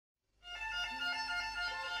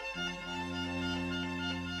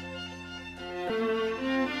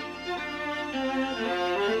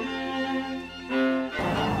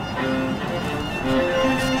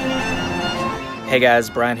Hey guys,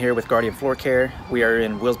 Brian here with Guardian Floor Care. We are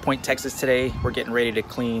in Wills Point, Texas today. We're getting ready to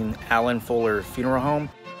clean Alan Fuller Funeral Home.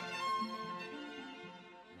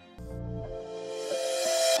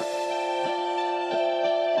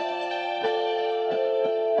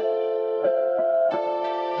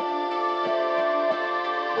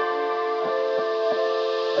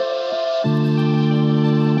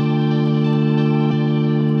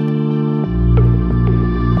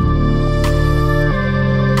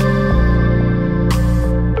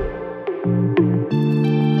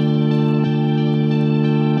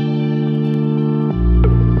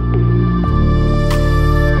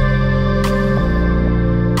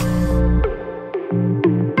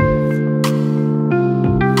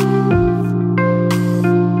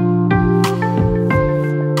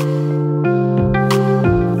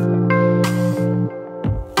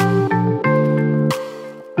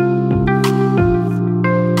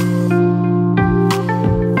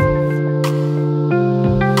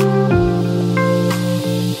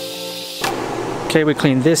 Okay, we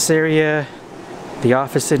cleaned this area, the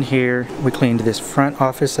office in here. We cleaned this front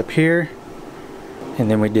office up here.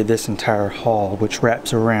 And then we did this entire hall, which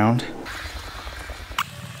wraps around.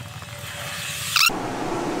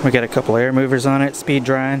 We got a couple air movers on it, speed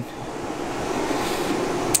drying.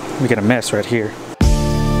 We got a mess right here.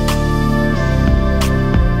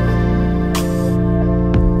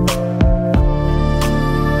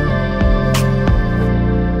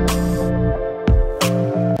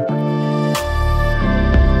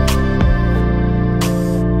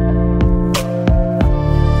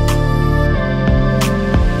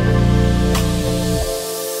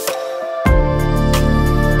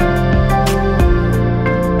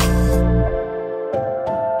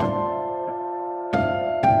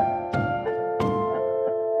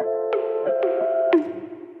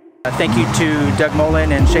 Thank you to Doug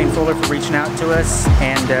Mullen and Shane Fuller for reaching out to us,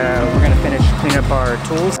 and we're going to finish cleaning up our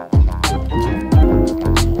tools.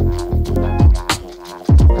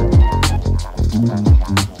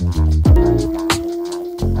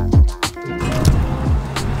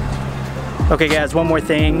 Okay guys, one more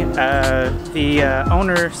thing. The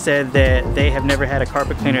owner said that they have never had a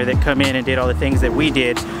carpet cleaner that come in and did all the things that we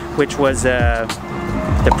did, which was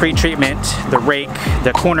the pre-treatment, the rake,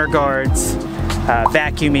 the corner guards,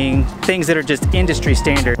 vacuuming, things that are just industry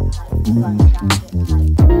standard.